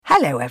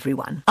Hello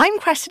everyone, I'm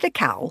Cressida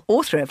Cowell,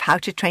 author of How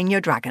to Train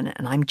Your Dragon,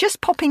 and I'm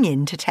just popping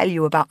in to tell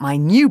you about my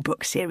new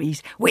book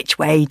series, Which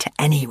Way to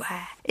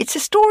Anywhere. It's a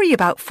story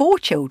about 4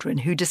 children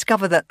who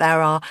discover that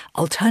there are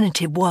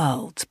alternative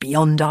worlds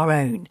beyond our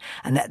own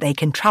and that they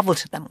can travel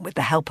to them with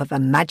the help of a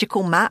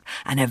magical map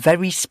and a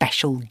very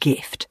special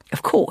gift.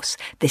 Of course,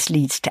 this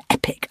leads to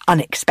epic,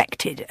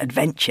 unexpected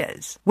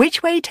adventures.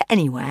 Which Way to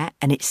Anywhere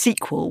and its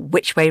sequel,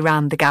 Which Way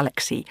Round the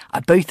Galaxy, are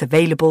both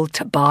available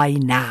to buy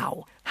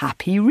now.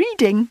 Happy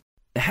reading!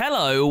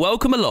 Hello,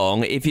 welcome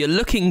along. If you're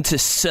looking to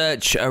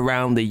search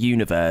around the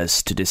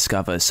universe to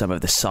discover some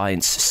of the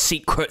science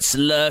secrets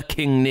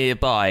lurking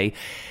nearby,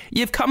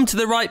 you've come to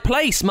the right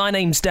place. My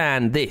name's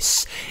Dan.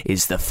 This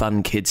is the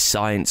Fun Kids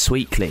Science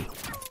Weekly.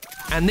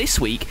 And this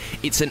week,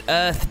 it's an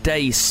Earth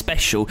Day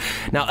special.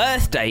 Now,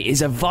 Earth Day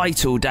is a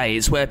vital day.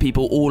 It's where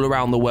people all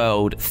around the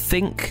world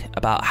think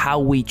about how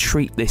we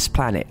treat this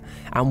planet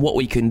and what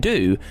we can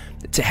do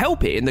to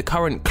help it in the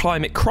current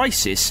climate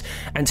crisis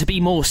and to be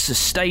more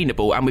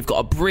sustainable. And we've got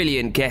a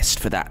brilliant guest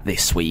for that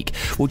this week.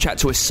 We'll chat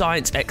to a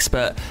science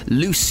expert,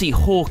 Lucy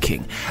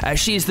Hawking.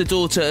 She is the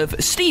daughter of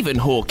Stephen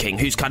Hawking,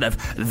 who's kind of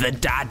the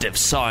dad of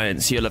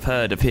science. You'll have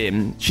heard of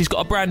him. She's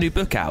got a brand new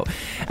book out,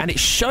 and it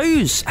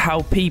shows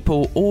how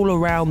people all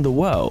around the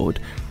world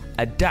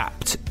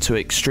adapt to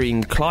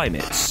extreme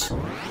climates.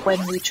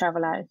 When we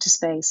travel out into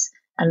space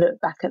and look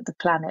back at the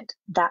planet,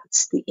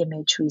 that's the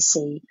image we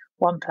see.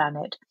 One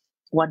planet,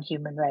 one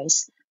human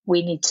race.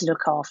 We need to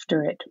look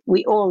after it.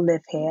 We all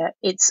live here.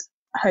 It's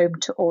home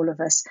to all of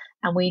us,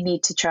 and we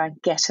need to try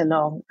and get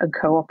along and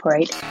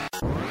cooperate.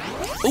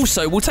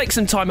 Also, we'll take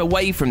some time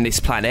away from this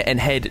planet and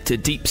head to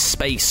Deep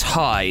Space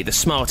High, the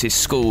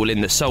smartest school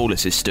in the solar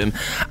system,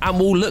 and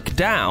we'll look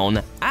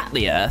down at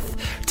the Earth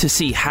to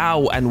see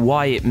how and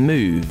why it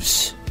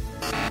moves.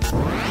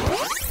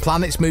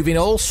 Planets move in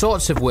all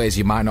sorts of ways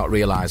you might not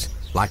realise,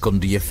 like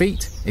under your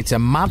feet. It's a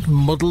mad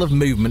muddle of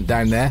movement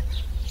down there.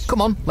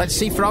 Come on, let's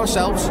see for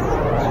ourselves.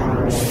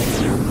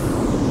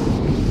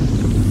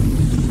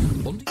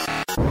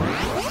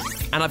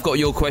 And I've got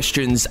your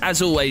questions,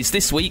 as always,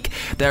 this week.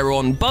 They're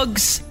on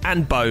bugs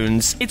and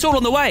bones. It's all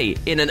on the way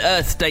in an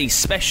Earth Day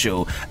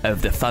special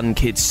of the Fun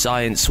Kids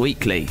Science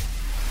Weekly.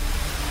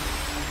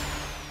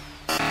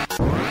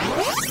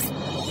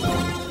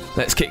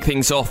 Let's kick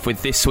things off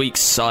with this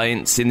week's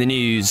Science in the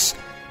News.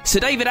 Sir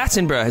David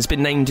Attenborough has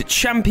been named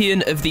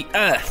Champion of the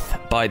Earth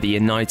by the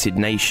United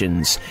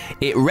Nations.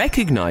 It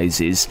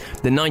recognises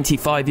the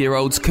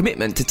 95-year-old's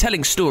commitment to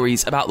telling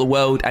stories about the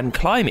world and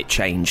climate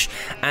change.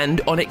 And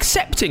on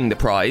accepting the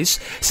prize,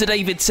 Sir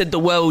David said the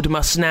world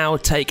must now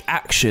take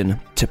action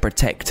to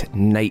protect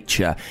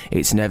nature.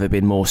 It's never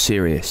been more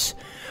serious.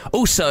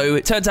 Also,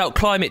 it turns out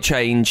climate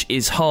change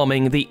is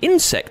harming the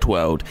insect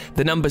world.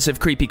 The numbers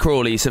of creepy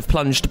crawlies have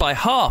plunged by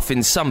half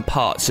in some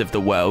parts of the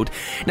world.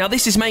 Now,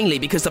 this is mainly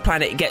because the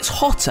planet gets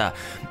hotter,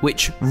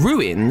 which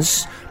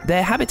ruins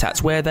their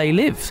habitats where they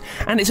live.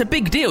 And it's a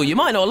big deal. You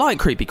might not like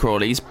creepy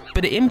crawlies,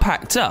 but it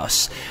impacts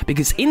us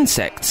because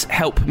insects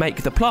help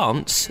make the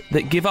plants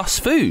that give us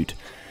food.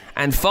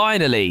 And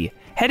finally,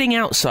 heading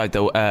outside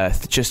the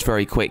Earth just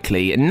very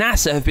quickly,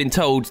 NASA have been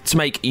told to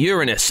make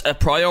Uranus a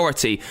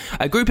priority.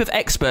 A group of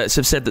experts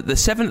have said that the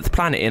 7th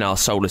planet in our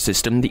solar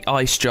system, the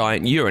ice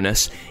giant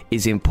Uranus,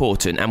 is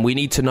important, and we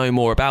need to know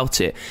more about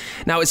it.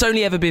 Now, it's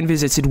only ever been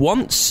visited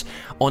once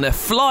on a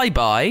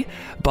flyby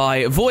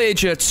by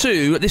Voyager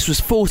 2. This was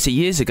 40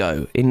 years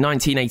ago, in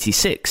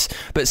 1986.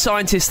 But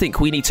scientists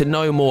think we need to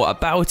know more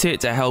about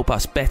it to help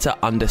us better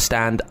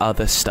understand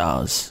other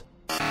stars.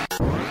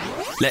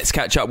 Let's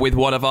catch up with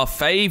one of our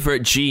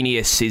favourite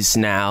geniuses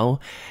now,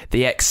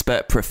 the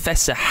expert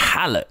Professor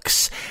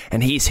Hallux,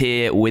 and he's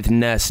here with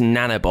Nurse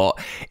Nanobot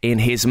in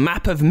his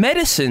Map of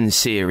Medicine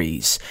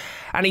series.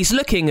 And he's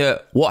looking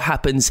at what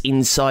happens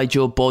inside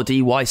your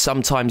body, why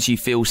sometimes you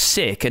feel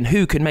sick, and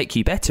who can make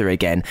you better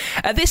again.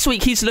 This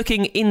week he's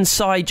looking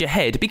inside your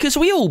head, because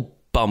we all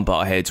bump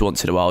our heads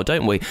once in a while,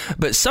 don't we?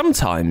 But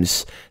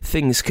sometimes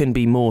things can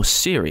be more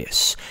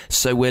serious.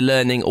 So we're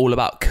learning all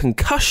about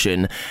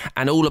concussion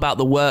and all about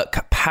the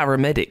work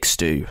paramedics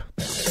do.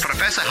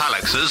 Professor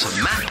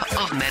Hallux's Map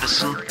of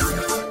Medicine.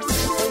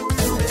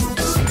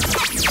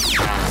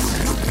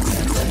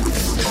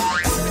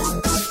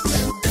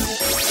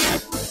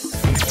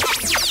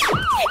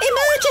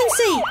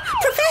 Emergency!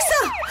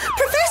 Professor!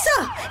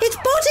 It's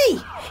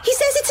Body! He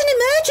says it's an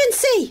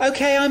emergency!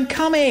 Okay, I'm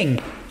coming!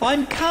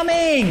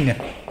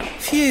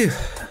 Phew.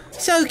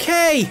 It's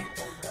okay.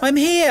 I'm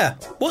here.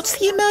 What's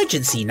the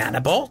emergency,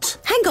 Nanobot?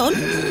 Hang on.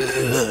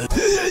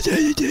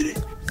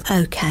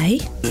 Okay.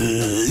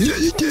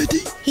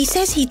 He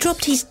says he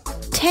dropped his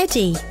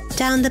teddy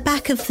down the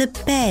back of the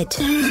bed.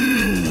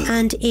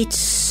 And it's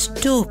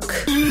stuck.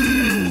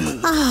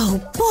 Oh,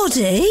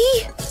 Body!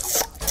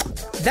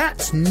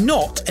 That's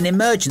not an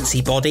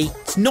emergency, Body.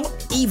 It's not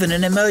even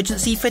an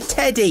emergency for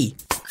Teddy.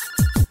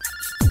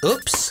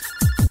 Oops.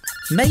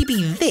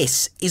 Maybe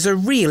this is a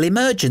real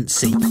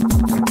emergency.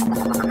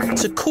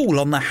 It's a call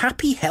on the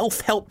Happy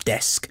Health Help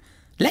Desk.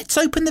 Let's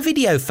open the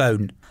video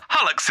phone. Hi,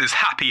 Hallux's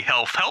Happy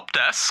Health Help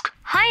Desk.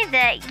 Hi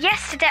there.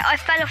 Yesterday I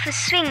fell off a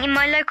swing in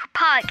my local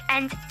park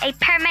and a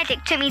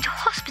paramedic took me to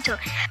hospital.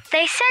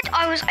 They said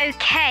I was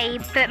okay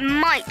but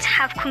might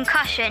have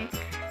concussion.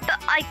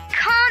 But I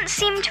can't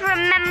seem to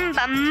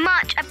remember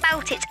much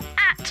about it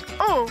at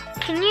all.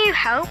 Can you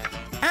help?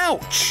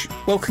 Ouch!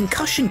 Well,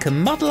 concussion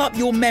can muddle up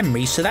your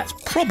memory, so that's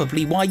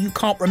probably why you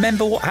can't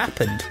remember what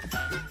happened.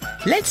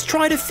 Let's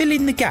try to fill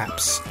in the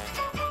gaps.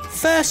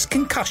 First,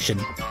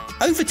 concussion.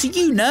 Over to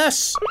you,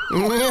 nurse.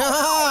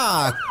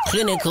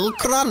 Clinical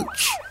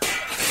crunch.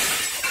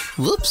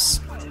 Whoops.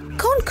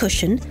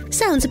 Concussion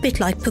sounds a bit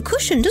like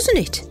percussion, doesn't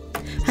it?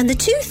 And the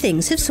two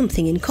things have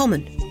something in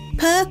common.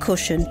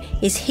 Percussion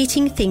is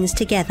hitting things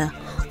together,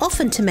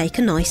 often to make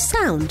a nice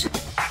sound.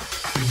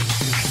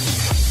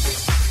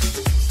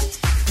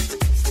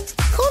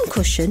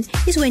 Concussion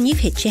is when you've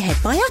hit your head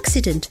by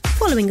accident,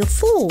 following a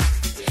fall.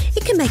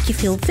 It can make you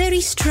feel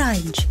very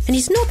strange and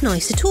is not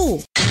nice at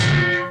all.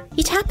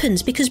 It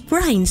happens because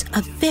brains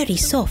are very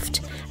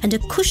soft and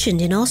are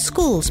cushioned in our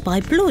skulls by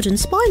blood and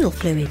spinal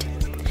fluid.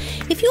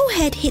 If your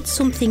head hits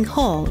something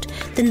hard,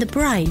 then the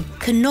brain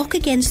can knock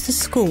against the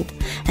skull,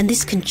 and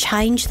this can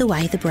change the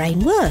way the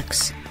brain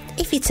works.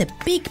 If it's a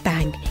big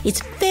bang,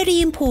 it's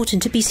very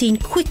important to be seen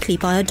quickly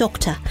by a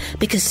doctor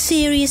because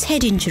serious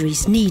head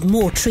injuries need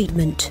more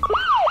treatment.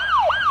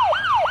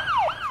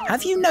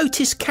 Have you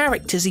noticed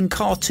characters in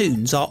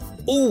cartoons are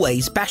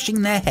always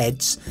bashing their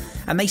heads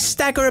and they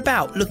stagger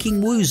about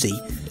looking woozy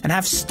and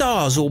have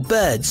stars or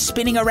birds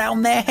spinning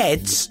around their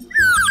heads?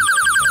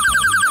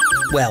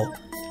 Well,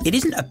 it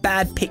isn't a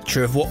bad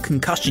picture of what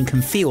concussion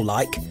can feel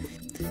like.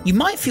 You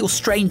might feel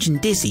strange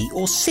and dizzy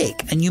or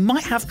sick, and you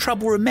might have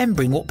trouble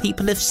remembering what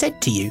people have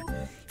said to you.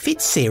 If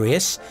it's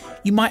serious,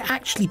 you might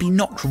actually be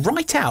knocked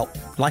right out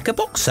like a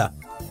boxer.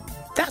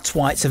 That's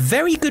why it's a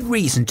very good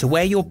reason to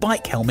wear your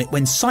bike helmet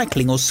when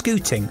cycling or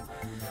scooting.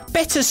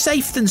 Better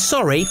safe than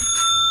sorry.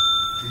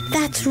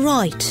 That's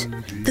right.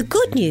 The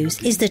good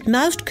news is that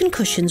most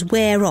concussions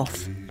wear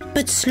off,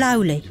 but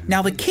slowly.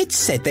 Now, the kids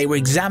said they were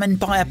examined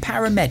by a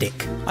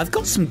paramedic. I've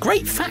got some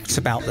great facts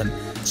about them,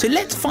 so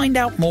let's find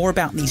out more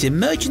about these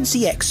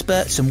emergency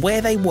experts and where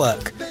they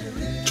work.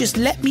 Just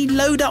let me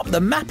load up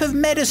the map of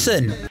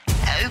medicine.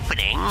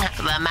 Opening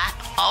the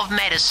map of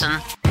medicine.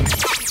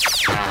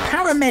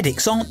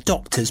 Paramedics aren't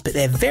doctors, but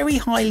they're very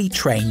highly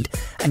trained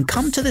and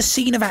come to the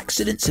scene of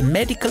accidents and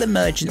medical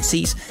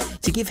emergencies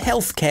to give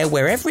healthcare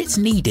wherever it's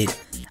needed,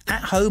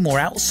 at home or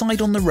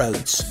outside on the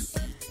roads.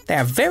 They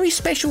have very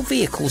special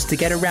vehicles to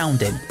get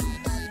around in.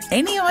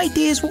 Any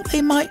ideas what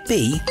they might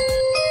be?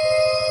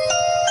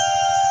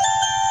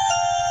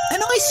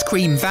 An ice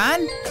cream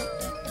van?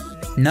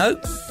 No,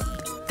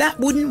 that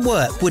wouldn't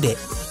work, would it?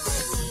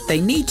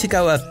 They need to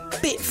go a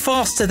bit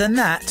faster than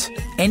that.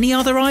 Any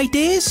other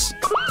ideas?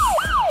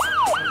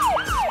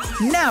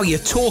 Now you're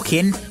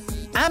talking.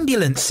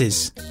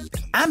 Ambulances.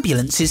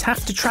 Ambulances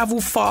have to travel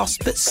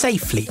fast but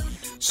safely,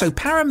 so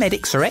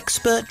paramedics are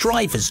expert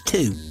drivers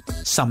too.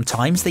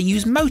 Sometimes they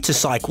use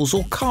motorcycles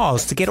or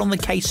cars to get on the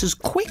case as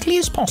quickly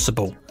as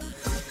possible.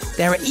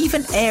 There are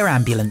even air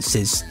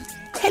ambulances,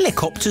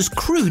 helicopters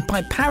crewed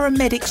by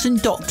paramedics and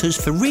doctors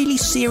for really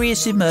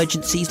serious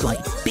emergencies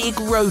like big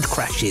road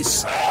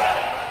crashes.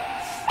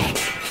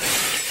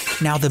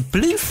 Now, the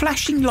blue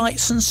flashing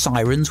lights and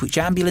sirens which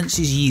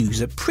ambulances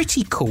use are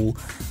pretty cool,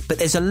 but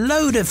there's a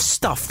load of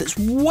stuff that's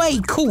way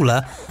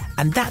cooler,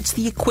 and that's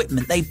the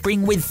equipment they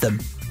bring with them.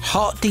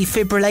 Heart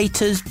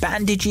defibrillators,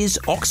 bandages,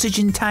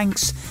 oxygen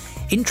tanks,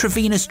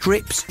 intravenous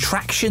drips,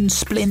 traction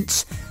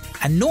splints,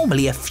 and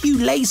normally a few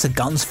laser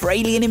guns for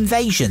alien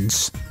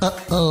invasions.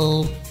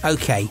 Uh-oh.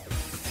 OK,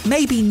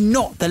 maybe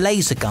not the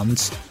laser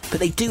guns, but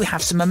they do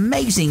have some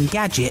amazing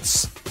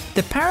gadgets.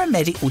 The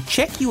paramedic will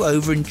check you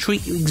over and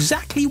treat you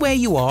exactly where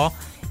you are,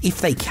 if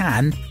they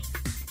can.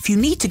 If you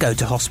need to go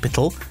to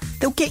hospital,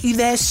 they'll get you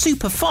there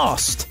super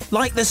fast,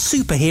 like the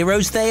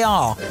superheroes they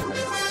are.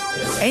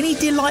 Any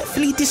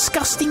delightfully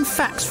disgusting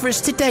facts for us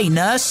today,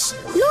 nurse?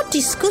 Not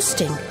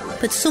disgusting,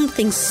 but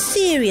something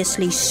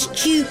seriously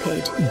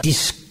stupid.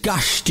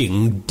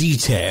 Disgusting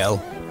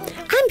detail.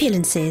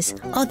 Ambulances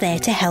are there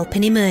to help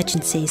in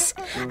emergencies,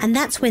 and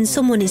that's when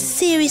someone is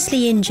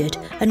seriously injured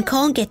and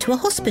can't get to a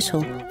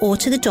hospital or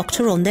to the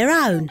doctor on their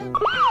own.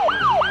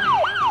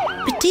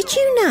 But did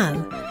you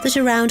know that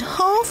around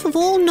half of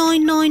all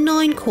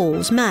 999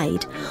 calls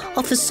made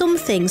are for some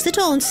things that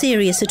aren't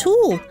serious at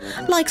all,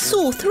 like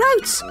sore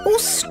throats or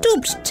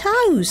stubbed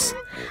toes?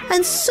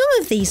 And some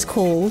of these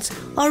calls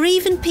are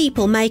even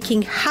people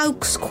making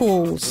hoax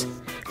calls.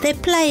 They're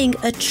playing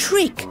a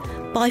trick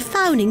by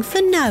phoning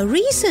for no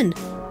reason.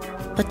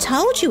 I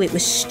told you it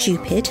was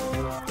stupid.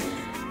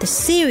 The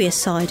serious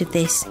side of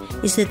this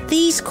is that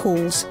these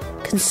calls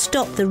can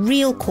stop the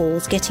real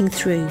calls getting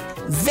through.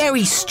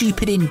 Very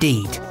stupid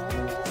indeed.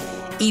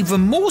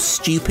 Even more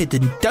stupid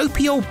than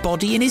dopey old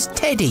body and his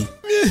teddy.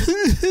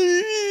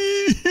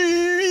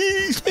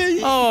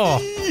 Oh,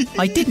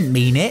 I didn't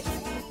mean it.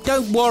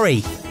 Don't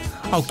worry.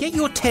 I'll get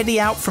your teddy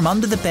out from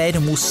under the bed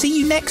and we'll see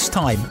you next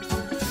time.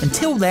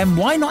 Until then,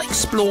 why not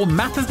explore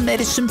Map of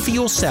Medicine for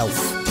yourself?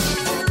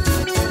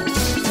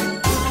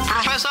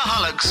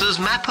 This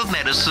Map of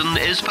Medicine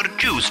is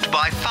produced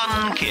by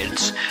Fun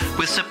Kids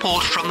with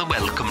support from the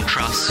Wellcome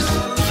Trust.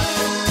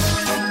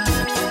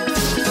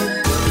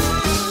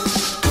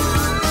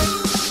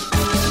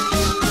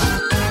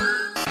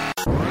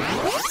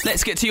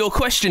 Let's get to your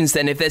questions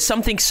then. If there's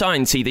something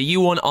sciencey that you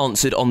want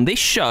answered on this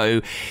show,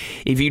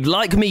 if you'd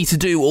like me to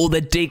do all the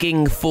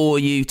digging for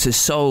you to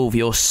solve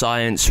your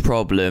science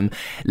problem,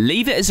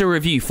 leave it as a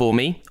review for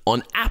me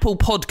on Apple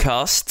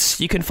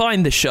Podcasts. You can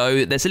find the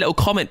show. There's a little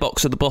comment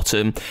box at the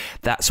bottom.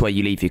 That's where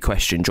you leave your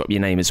question. Drop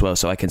your name as well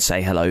so I can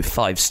say hello.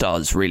 5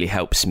 stars really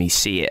helps me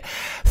see it.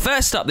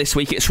 First up this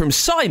week, it's from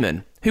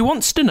Simon, who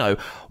wants to know,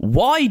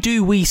 why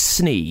do we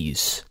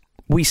sneeze?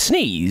 We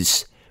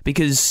sneeze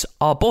because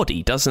our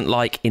body doesn't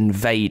like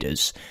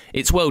invaders.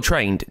 It's well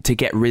trained to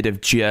get rid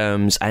of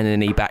germs and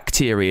any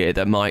bacteria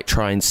that might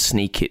try and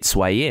sneak its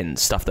way in,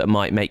 stuff that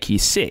might make you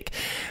sick.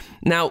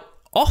 Now,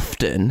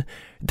 often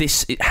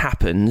it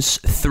happens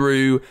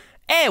through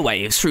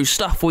airwaves, through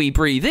stuff we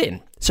breathe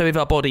in. So if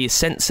our body is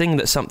sensing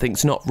that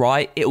something's not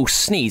right, it'll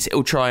sneeze.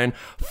 It'll try and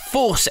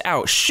force it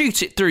out,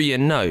 shoot it through your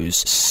nose.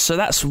 So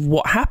that's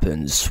what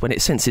happens when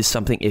it senses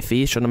something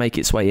iffy, it's trying to make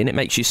its way in, it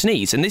makes you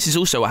sneeze. And this is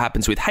also what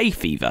happens with hay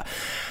fever,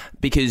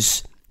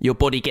 because your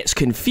body gets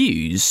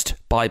confused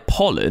by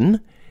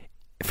pollen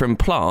from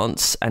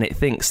plants and it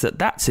thinks that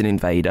that's an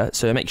invader,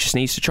 so it makes you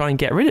sneeze to try and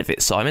get rid of it.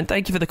 Simon,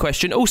 thank you for the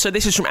question. Also,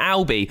 this is from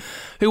Albie,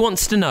 who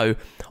wants to know,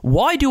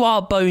 why do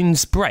our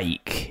bones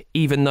break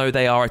even though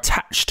they are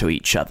attached to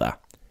each other?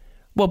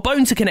 Well,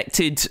 bones are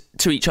connected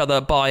to each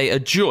other by a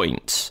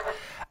joint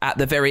at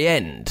the very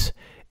end.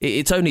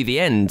 It's only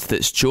the end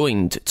that's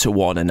joined to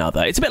one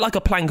another. It's a bit like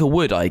a plank of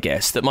wood, I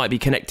guess, that might be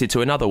connected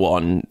to another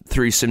one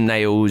through some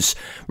nails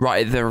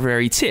right at the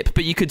very tip.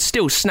 But you could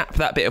still snap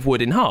that bit of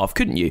wood in half,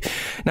 couldn't you?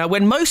 Now,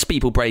 when most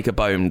people break a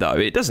bone, though,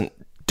 it doesn't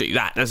do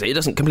that, does it? It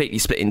doesn't completely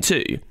split in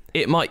two.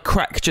 It might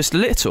crack just a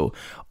little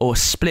or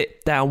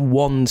split down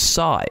one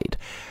side.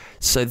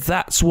 So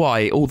that's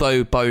why,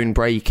 although bone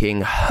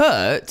breaking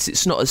hurts,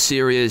 it's not as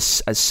serious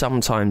as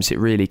sometimes it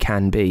really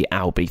can be.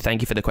 Albie,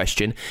 thank you for the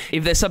question.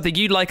 If there's something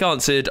you'd like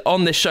answered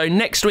on this show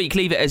next week,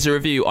 leave it as a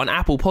review on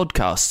Apple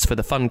Podcasts for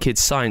the Fun Kids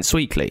Science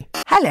Weekly.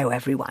 Hello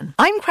everyone,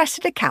 I'm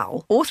Cressida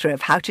Cowell, author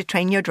of How to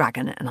Train Your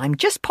Dragon, and I'm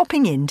just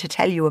popping in to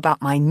tell you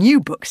about my new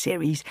book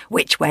series,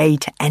 Which Way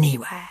to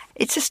Anywhere.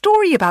 It's a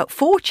story about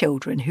 4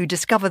 children who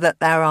discover that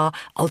there are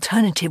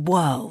alternative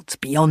worlds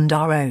beyond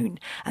our own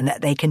and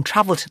that they can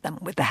travel to them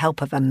with the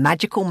help of a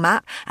magical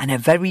map and a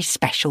very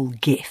special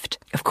gift.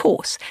 Of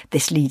course,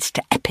 this leads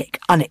to epic,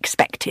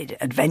 unexpected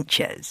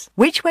adventures.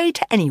 Which Way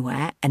to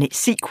Anywhere and its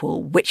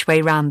sequel, Which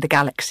Way Round the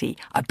Galaxy,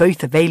 are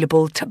both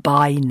available to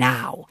buy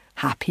now.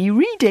 Happy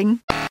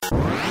reading!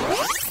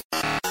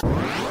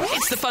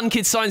 It's the Fun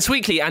Kids Science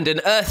Weekly and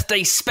an Earth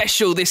Day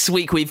special. This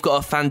week we've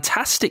got a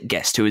fantastic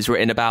guest who has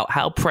written about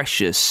how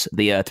precious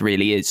the Earth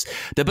really is.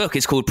 The book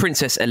is called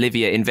Princess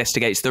Olivia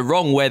Investigates the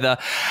Wrong Weather,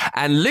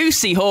 and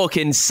Lucy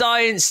Hawkins,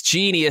 science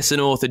genius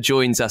and author,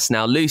 joins us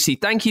now. Lucy,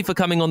 thank you for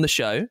coming on the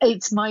show.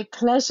 It's my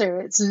pleasure.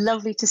 It's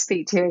lovely to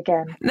speak to you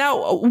again.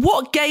 Now,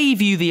 what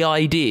gave you the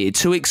idea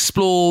to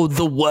explore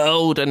the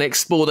world and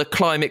explore the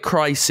climate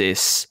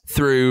crisis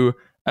through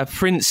a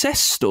princess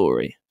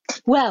story?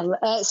 Well,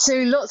 so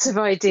lots of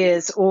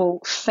ideas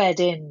all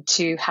fed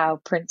into how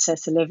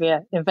Princess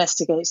Olivia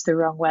Investigates the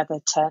Wrong Weather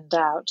turned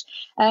out.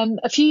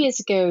 A few years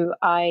ago,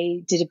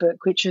 I did a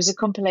book which was a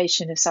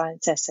compilation of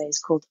science essays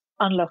called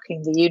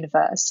Unlocking the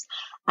Universe.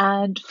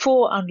 And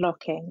for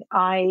Unlocking,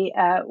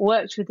 I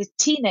worked with a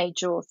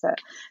teenage author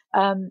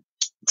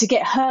to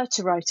get her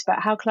to write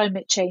about how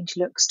climate change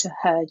looks to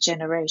her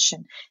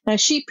generation. Now,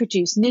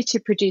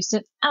 Nitya produced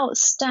an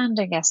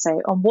outstanding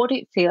essay on what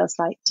it feels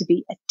like to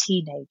be a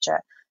teenager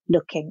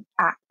looking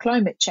at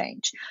climate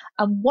change.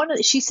 And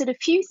she said a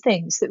few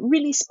things that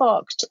really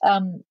sparked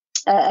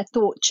a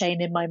thought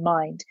chain in my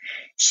mind.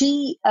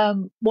 She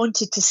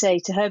wanted to say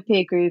to her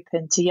peer group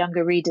and to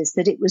younger readers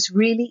that it was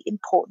really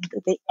important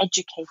that they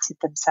educated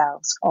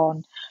themselves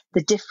on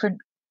the different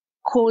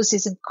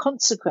causes and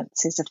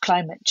consequences of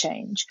climate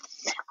change.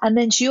 And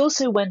then she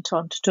also went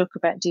on to talk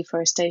about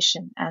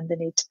deforestation and the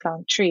need to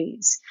plant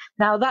trees.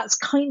 Now, that's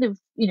kind of,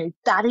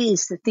 that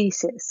is the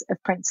thesis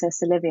of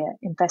Princess Olivia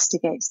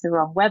Investigates the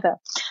Wrong Weather.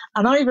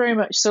 And I very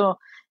much saw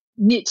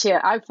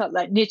I felt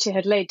like Nitya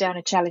had laid down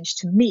a challenge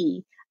to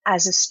me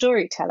as a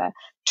storyteller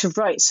to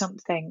write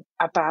something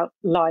about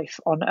life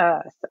on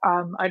Earth.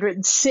 I'd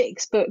written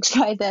 6 books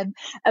by then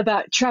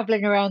about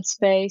traveling around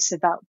space,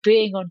 about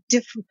being on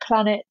different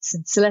planets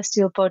and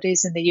celestial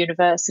bodies in the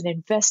universe and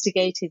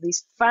investigating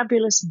these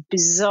fabulous,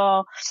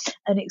 bizarre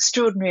and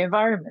extraordinary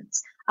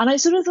environments. And I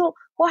sort of thought,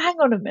 well, hang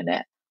on a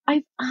minute.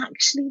 I've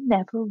actually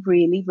never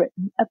really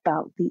written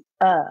about the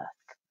Earth.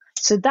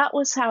 So that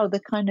was how the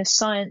kind of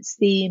science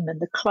theme and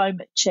the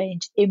climate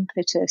change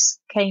impetus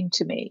came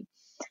to me.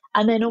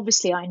 And then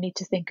obviously I need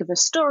to think of a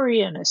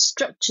story and a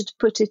structure to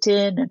put it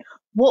in and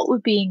what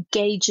would be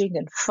engaging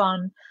and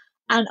fun.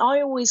 And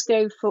I always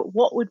go for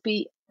what would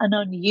be an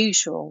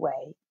unusual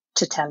way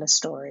to tell a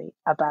story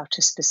about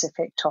a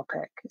specific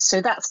topic.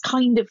 So that's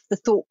kind of the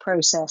thought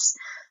process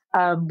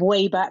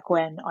way back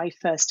when I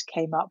first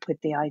came up with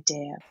the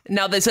idea.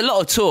 Now, there's a lot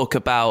of talk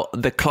about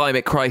the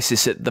climate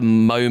crisis at the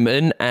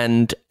moment,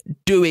 and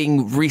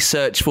doing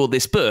research for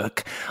this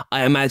book,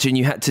 I imagine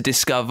you had to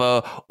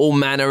discover all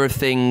manner of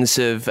things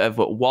of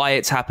why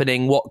it's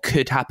happening, what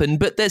could happen,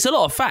 but there's a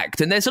lot of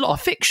fact and there's a lot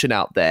of fiction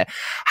out there.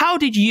 How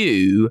did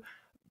you,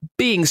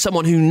 being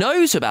someone who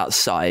knows about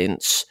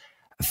science,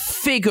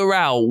 figure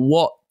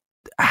out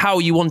how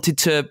you wanted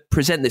to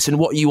present this and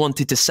what you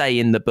wanted to say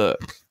in the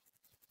book?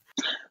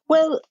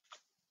 Well,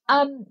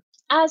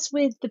 as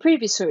with the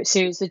previous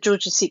series, the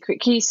Georgia's Secret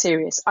Keys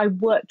series, I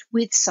worked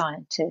with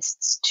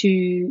scientists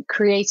to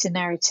create a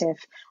narrative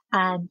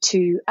and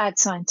to add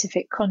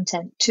scientific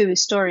content to a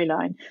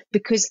storyline,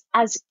 because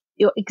as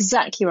you're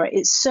exactly right,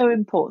 it's so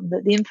important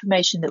that the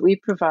information that we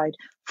provide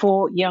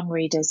for young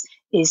readers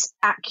is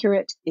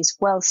accurate, is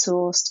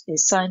well-sourced,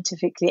 is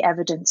scientifically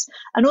evidenced,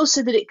 and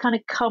also that it kind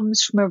of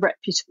comes from a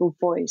reputable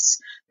voice.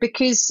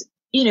 Because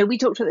we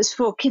talked about this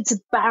before, kids are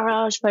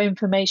barraged by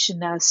information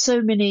now, so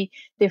many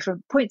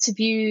different points of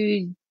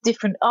view,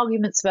 different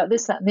arguments about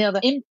this, that, and the other.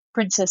 In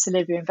Princess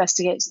Olivia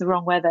Investigates the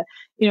Wrong Weather,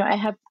 I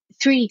have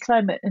 3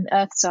 climate and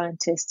earth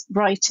scientists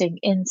writing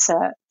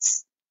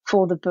inserts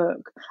for the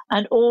book,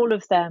 and all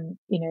of them,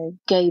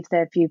 gave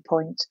their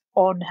viewpoint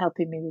on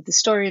helping me with the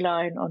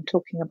storyline, on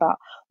talking about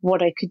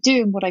what I could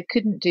do and what I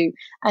couldn't do.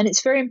 And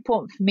it's very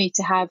important for me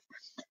to have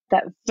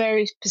that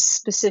very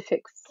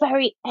specific,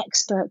 very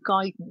expert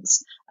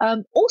guidance,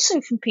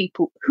 also from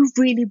people who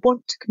really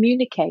want to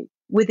communicate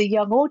with a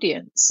young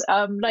audience.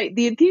 Like,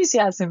 the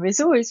enthusiasm is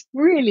always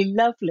really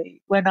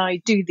lovely when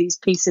I do these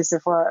pieces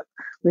of work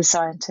with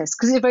scientists,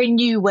 because it's a very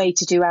new way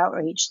to do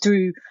outreach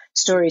through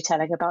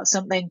storytelling about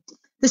something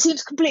that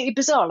seems completely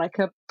bizarre, like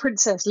a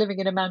princess living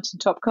in a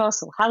mountaintop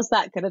castle. How's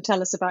that going to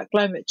tell us about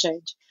climate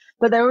change?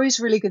 But they're always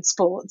really good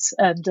sports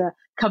and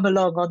come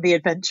along on the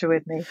adventure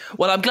with me.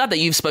 Well, I'm glad that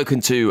you've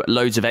spoken to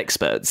loads of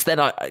experts,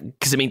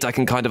 because it means I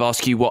can kind of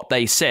ask you what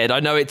they said. I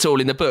know it's all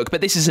in the book,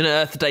 but this is an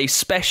Earth Day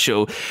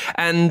special.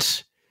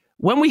 And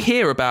when we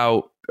hear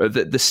about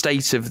the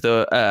state of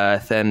the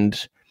Earth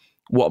and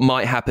what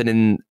might happen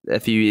in a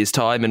few years'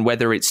 time and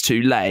whether it's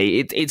too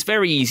late, it's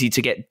very easy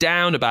to get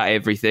down about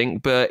everything,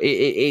 but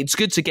it's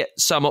good to get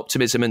some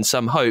optimism and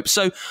some hope.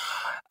 So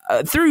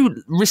through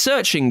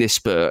researching this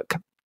book,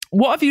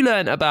 what have you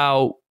learned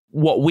about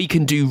what we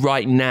can do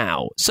right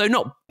now? So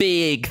not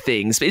big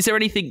things, but is there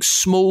anything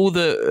small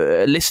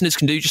that listeners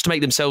can do just to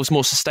make themselves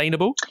more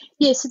sustainable?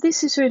 Yeah, so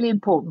this is really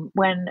important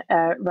when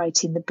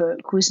writing the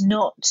book, was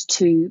not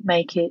to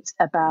make it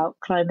about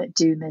climate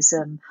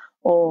doomism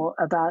or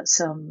about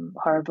some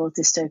horrible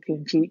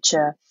dystopian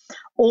future,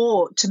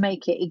 or to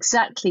make it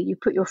exactly, you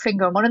put your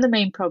finger on one of the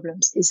main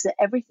problems, is that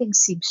everything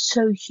seems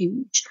so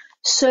huge,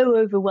 so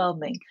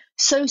overwhelming,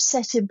 so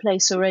set in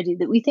place already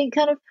that we think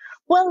kind of,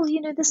 well,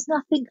 there's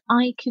nothing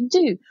I can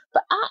do.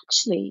 But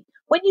actually,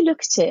 when you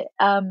look at it,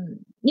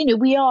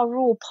 we are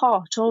all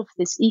part of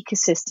this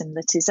ecosystem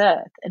that is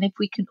Earth. And if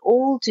we can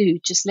all do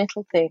just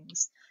little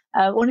things,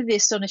 one of the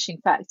astonishing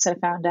facts I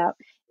found out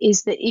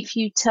is that if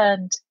you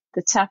turned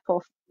the tap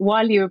off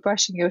while you were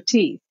brushing your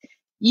teeth,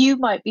 you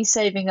might be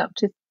saving up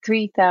to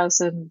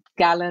 3,000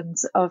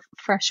 gallons of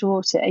fresh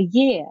water a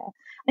year.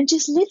 And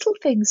just little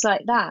things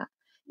like that.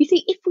 You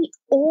think if we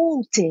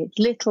all did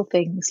little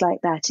things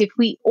like that, if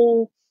we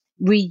all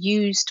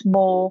reused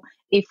more,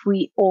 if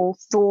we all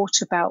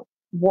thought about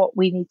what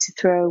we need to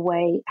throw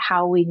away,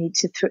 how we need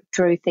to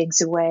throw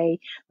things away,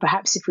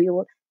 perhaps if we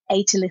all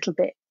ate a little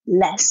bit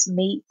less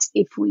meat,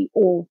 if we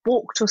all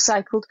walked or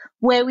cycled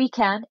where we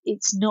can,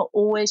 it's not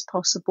always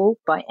possible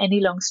by any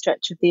long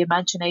stretch of the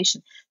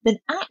imagination, then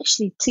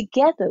actually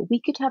together we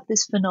could have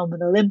this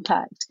phenomenal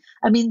impact.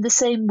 I mean, the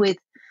same with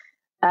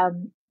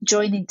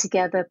joining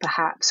together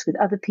perhaps with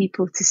other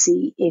people to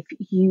see if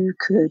you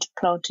could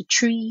plant a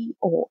tree,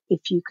 or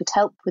if you could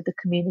help with a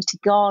community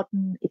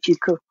garden, if you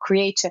could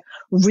create a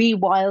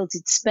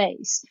rewilded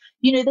space.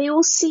 They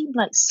all seem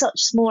like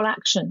such small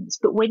actions,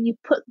 but when you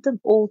put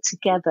them all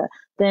together,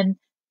 then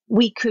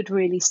we could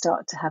really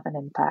start to have an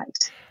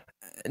impact.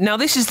 Now,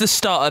 this is the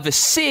start of a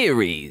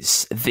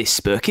series, this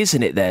book,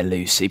 isn't it there,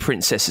 Lucy,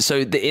 Princesses? So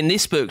in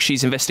this book,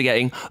 she's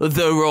investigating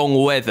the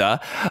wrong weather.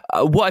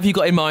 What have you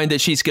got in mind that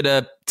she's going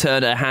to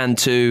turn her hand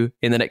to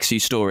in the next few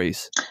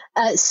stories?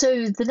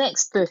 So the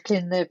next book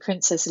in the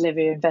Princess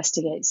Olivia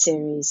Investigates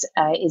series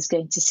is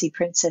going to see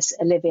Princess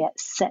Olivia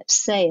set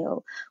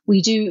sail.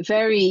 We do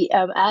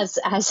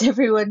as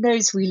everyone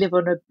knows, we live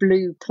on a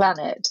blue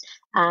planet,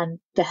 and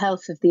the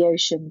health of the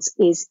oceans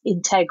is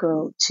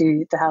integral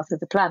to the health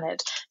of the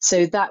planet.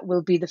 So that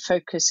will be the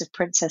focus of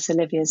Princess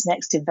Olivia's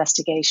next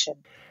investigation.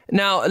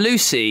 Now,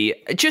 Lucy,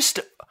 just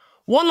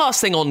one last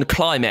thing on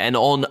climate and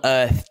on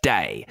Earth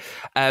Day.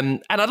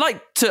 And I'd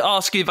like to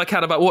ask you, if I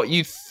can, about what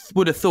you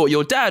would have thought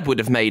your dad would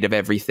have made of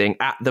everything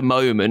at the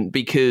moment,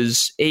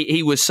 because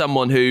he was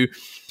someone who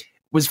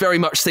was very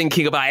much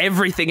thinking about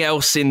everything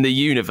else in the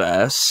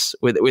universe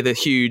with a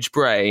huge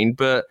brain.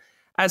 But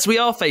as we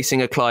are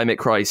facing a climate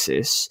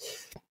crisis,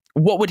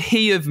 what would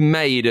he have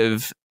made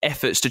of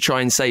efforts to try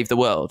and save the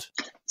world?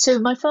 So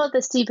my father,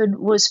 Stephen,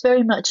 was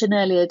very much an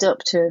early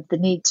adopter of the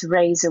need to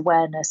raise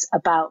awareness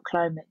about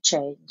climate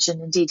change.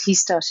 And indeed, he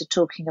started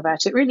talking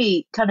about it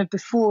really kind of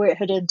before it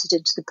had entered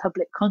into the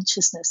public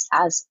consciousness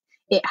as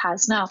it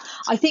has now.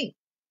 I think,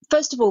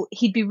 first of all,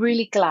 he'd be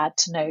really glad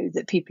to know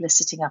that people are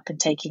sitting up and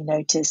taking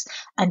notice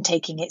and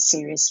taking it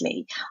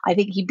seriously. I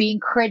think he'd be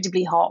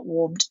incredibly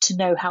heartwarmed to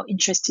know how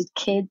interested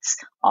kids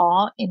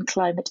are in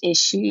climate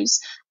issues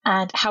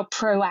and how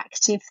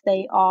proactive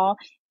they are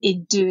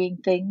in doing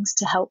things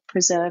to help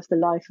preserve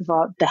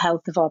the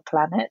health of our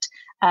planet.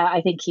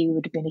 I think he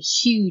would have been a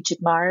huge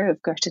admirer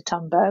of Greta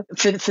Thunberg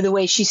for the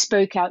way she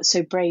spoke out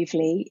so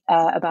bravely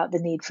about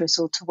the need for us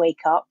all to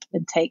wake up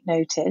and take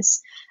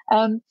notice.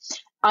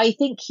 I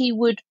think he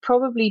would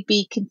probably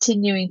be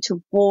continuing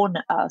to warn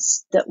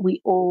us that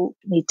we all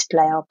need to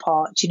play our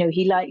part. You know,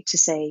 he liked to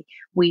say,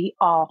 we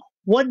are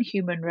one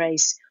human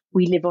race,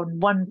 we live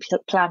on one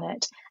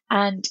planet.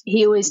 And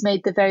he always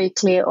made the very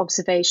clear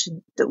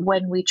observation that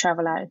when we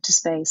travel out into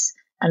space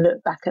and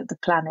look back at the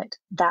planet,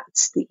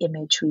 that's the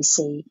image we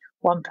see.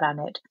 One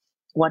planet,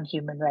 one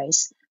human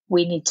race.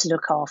 We need to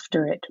look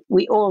after it.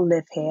 We all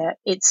live here.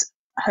 It's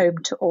home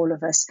to all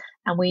of us.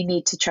 And we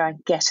need to try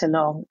and get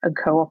along and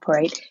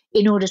cooperate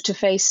in order to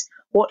face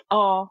what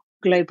are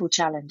global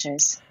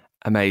challenges.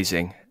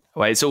 Amazing.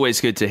 Well, it's always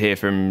good to hear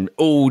from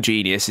all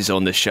geniuses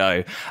on the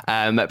show.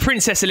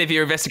 Princess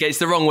Olivia Investigates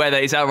the Wrong Weather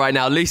is out right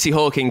now. Lucy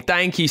Hawking,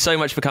 thank you so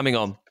much for coming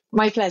on.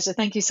 My pleasure.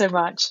 Thank you so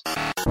much.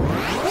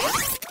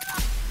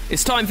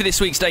 It's time for this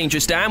week's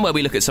Dangerous Dan, where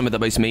we look at some of the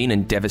most mean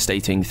and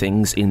devastating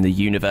things in the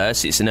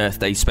universe. It's an Earth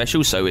Day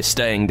special, so we're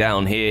staying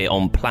down here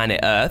on planet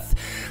Earth.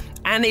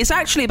 And it's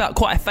actually about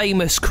quite a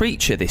famous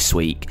creature this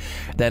week.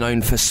 They're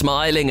known for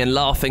smiling and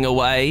laughing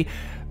away,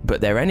 but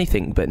they're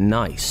anything but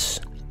nice.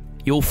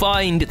 You'll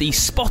find the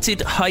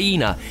spotted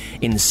hyena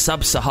in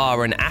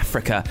sub-Saharan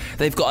Africa.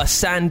 They've got a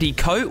sandy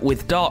coat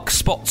with dark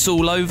spots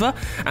all over,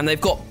 and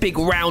they've got big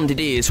rounded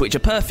ears which are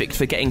perfect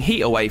for getting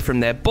heat away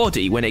from their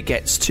body when it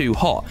gets too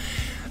hot.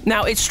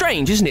 Now, it's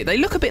strange, isn't it? They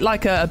look a bit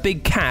like a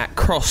big cat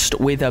crossed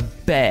with a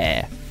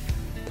bear.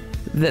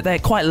 They're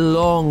quite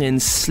long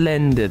and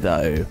slender,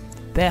 though.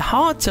 They're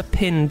hard to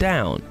pin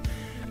down.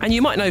 And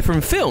you might know from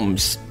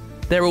films,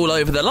 they're all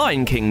over the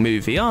Lion King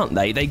movie, aren't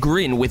they? They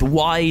grin with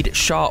wide,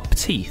 sharp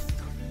teeth.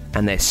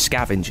 And they're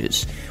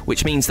scavengers,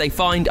 which means they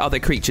find other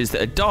creatures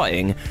that are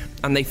dying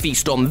and they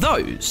feast on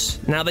those.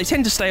 Now, they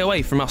tend to stay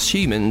away from us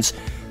humans,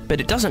 but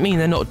it doesn't mean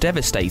they're not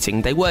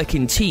devastating. They work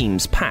in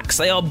teams, packs.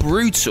 They are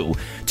brutal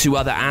to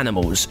other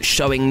animals,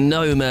 showing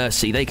no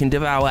mercy. They can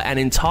devour an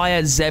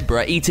entire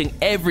zebra, eating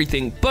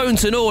everything,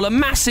 bones and all, a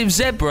massive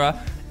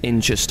zebra, in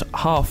just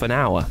half an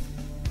hour.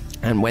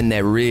 And when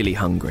they're really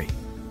hungry,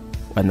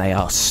 when they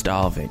are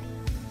starving,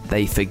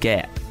 they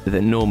forget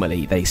that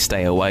normally they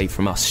stay away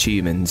from us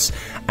humans,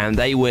 and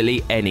they will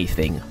eat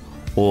anything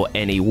or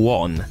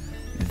anyone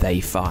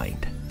they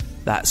find.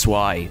 That's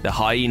why the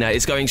hyena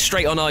is going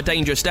straight on our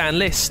Dangerous Dan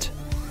list.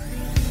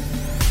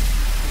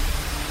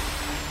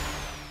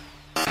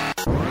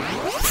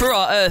 For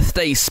our Earth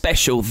Day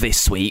special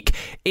this week,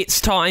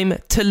 it's time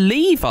to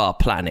leave our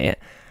planet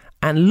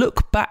and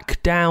look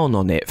back down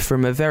on it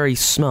from a very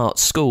smart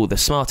school, the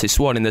smartest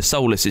one in the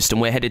solar system.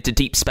 We're headed to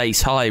Deep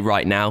Space High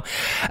right now.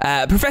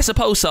 Professor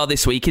Pulsar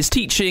this week is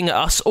teaching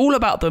us all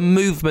about the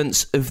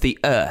movements of the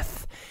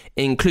Earth,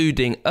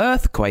 including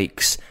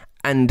earthquakes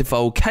and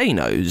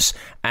volcanoes,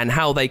 and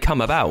how they come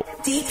about.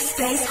 Deep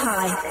Space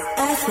High,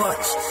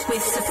 Earthwatch,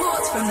 with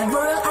support from the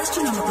Royal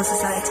Astronomical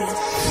Society.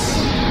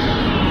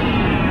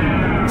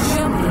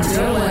 Jump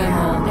into a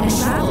wormhole and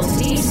travel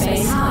to Deep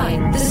Space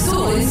High, the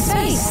school in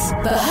space.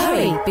 But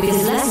hurry,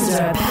 because lessons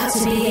are about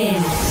to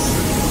begin.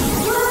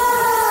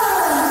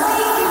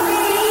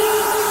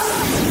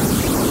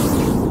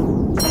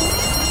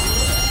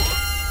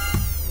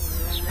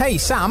 Hey,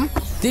 Sam,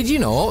 did you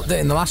know that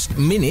in the last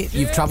minute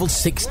you've travelled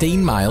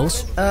 16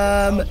 miles?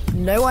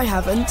 No I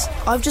haven't.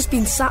 I've just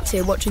been sat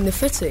here watching the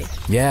footy.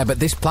 Yeah, but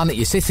this planet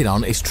you're sitting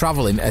on is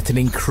travelling at an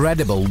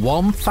incredible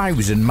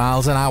 1,000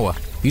 miles an hour.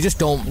 You just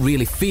don't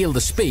really feel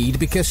the speed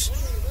because,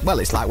 well,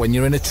 it's like when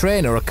you're in a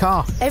train or a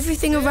car.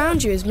 Everything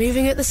around you is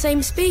moving at the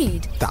same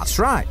speed. That's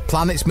right.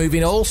 Planets move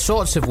in all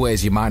sorts of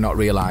ways you might not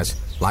realise,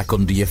 like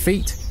under your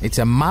feet. It's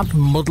a mad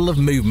muddle of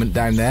movement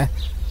down there.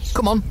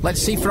 Come on, let's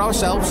see for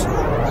ourselves.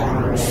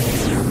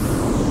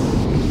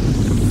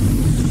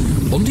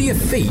 Under your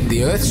feet,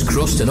 the Earth's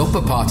crust and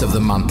upper part of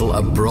the mantle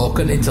are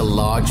broken into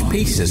large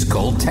pieces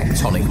called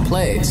tectonic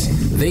plates.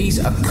 These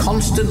are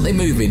constantly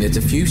moving at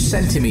a few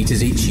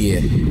centimetres each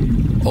year.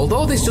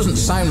 Although this doesn't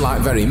sound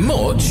like very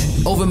much,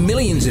 over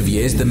millions of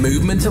years the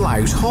movement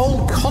allows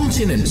whole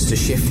continents to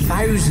shift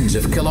thousands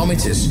of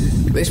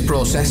kilometres. This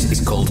process is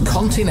called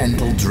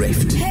continental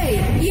drift.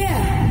 Hey,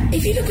 yeah.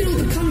 If you look at all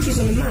the countries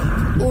on a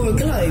map, or a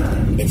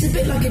globe, it's a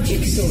bit like a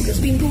jigsaw that's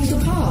been pulled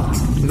apart.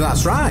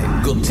 That's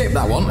right. Good tip,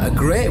 that one. A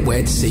great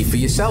way to see for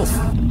yourself.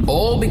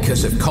 All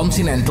because of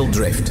continental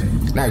drift.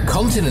 Now,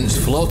 continents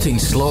floating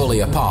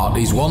slowly apart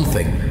is one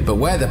thing, but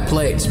where the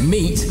plates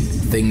meet,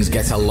 things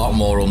get a lot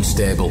more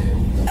unstable.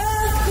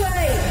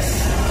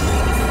 Earthquakes!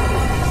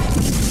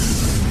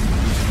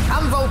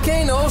 And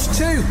volcanoes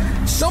too.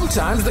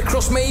 Sometimes the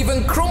crust may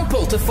even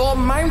crumple to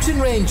form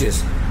mountain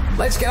ranges.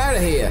 Let's get out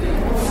of here.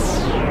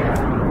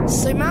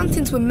 So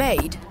mountains were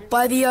made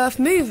by the Earth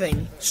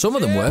moving? Some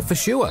of them were, for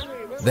sure.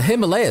 The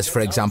Himalayas, for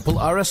example,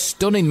 are a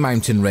stunning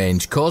mountain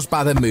range caused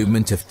by the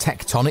movement of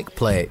tectonic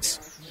plates.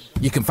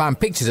 You can find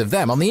pictures of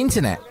them on the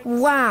internet.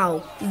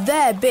 Wow,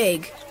 they're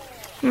big.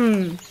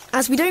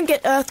 As we don't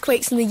get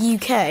earthquakes in the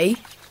UK,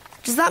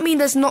 does that mean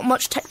there's not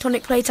much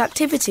tectonic plate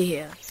activity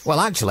here? Well,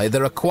 actually,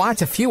 there are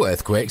quite a few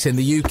earthquakes in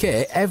the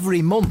UK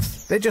every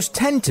month. They just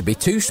tend to be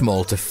too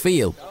small to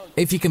feel.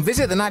 If you can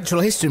visit the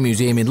Natural History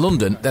Museum in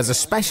London, there's a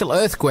special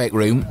earthquake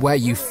room where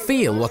you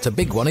feel what a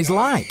big one is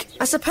like.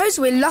 I suppose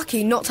we're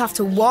lucky not to have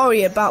to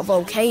worry about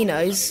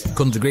volcanoes.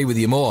 Couldn't agree with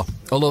you more,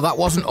 although that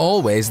wasn't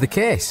always the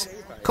case.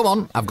 Come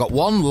on, I've got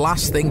one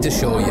last thing to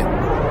show you.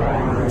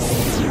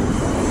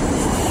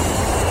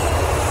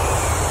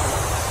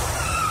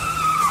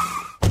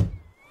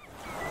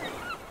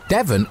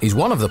 Devon is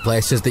one of the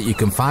places that you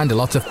can find a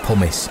lot of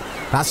pumice.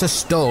 That's a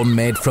stone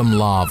made from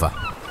lava.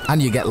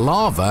 And you get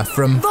lava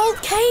from...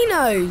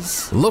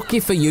 volcanoes!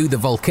 Lucky for you, the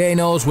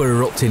volcanoes were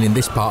erupting in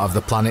this part of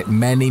the planet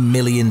many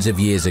millions of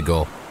years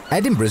ago.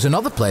 Edinburgh's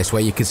another place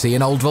where you can see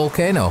an old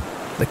volcano.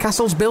 The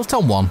castle's built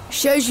on one.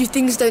 Shows you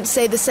things don't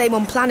stay the same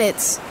on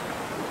planets.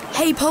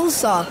 Hey,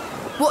 Pulsar,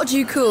 what do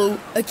you call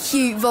a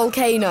cute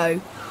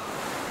volcano?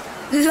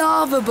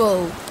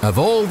 Lovable. Of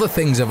all the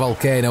things a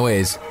volcano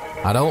is,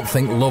 I don't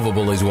think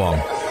lovable is one.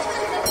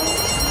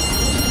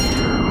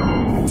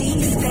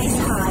 Deep Space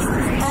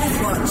High,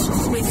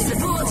 Earthwatch, with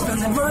support from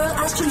the Royal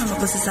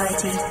Astronomical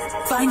Society.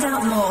 Find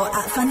out more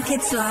at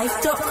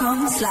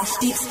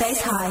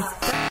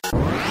funkidslive.com/deepspacehigh.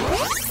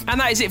 And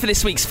that is it for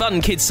this week's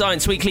Fun Kids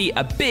Science Weekly,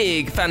 a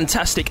big,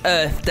 fantastic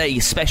Earth Day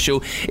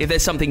special. If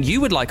there's something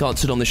you would like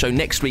answered on the show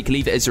next week,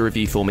 leave it as a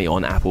review for me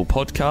on Apple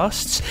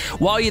Podcasts.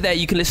 While you're there,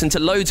 you can listen to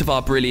loads of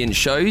our brilliant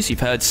shows. You've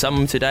heard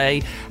some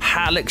today.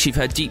 Hallex, you've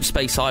heard Deep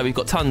Space High. We've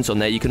got tons on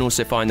there. You can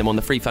also find them on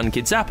the free Fun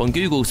Kids app on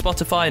Google,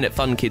 Spotify, and at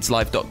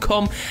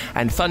funkidslive.com.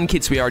 And Fun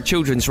Kids, we are a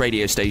children's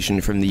radio station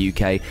from the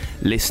UK.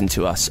 Listen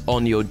to us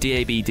on your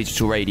DAB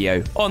digital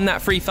radio, on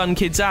that free Fun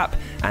Kids app,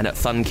 and at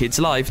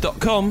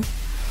funkidslive.com.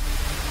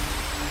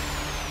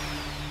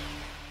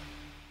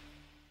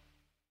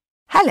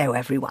 Hello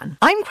everyone,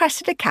 I'm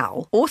Cressida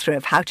Cowell, author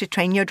of How to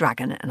Train Your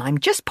Dragon, and I'm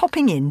just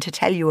popping in to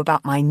tell you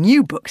about my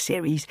new book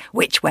series,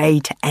 Which Way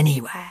to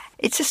Anywhere.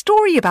 It's a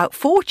story about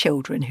 4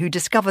 children who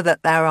discover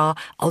that there are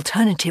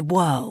alternative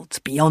worlds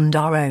beyond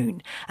our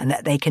own and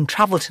that they can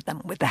travel to them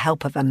with the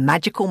help of a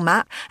magical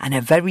map and a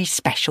very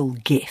special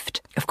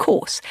gift. Of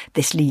course,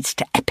 this leads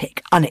to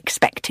epic,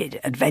 unexpected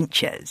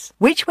adventures.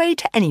 Which Way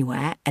to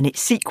Anywhere and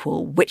its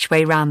sequel, Which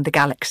Way Round the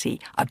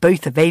Galaxy, are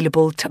both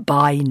available to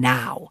buy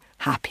now.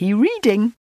 Happy reading!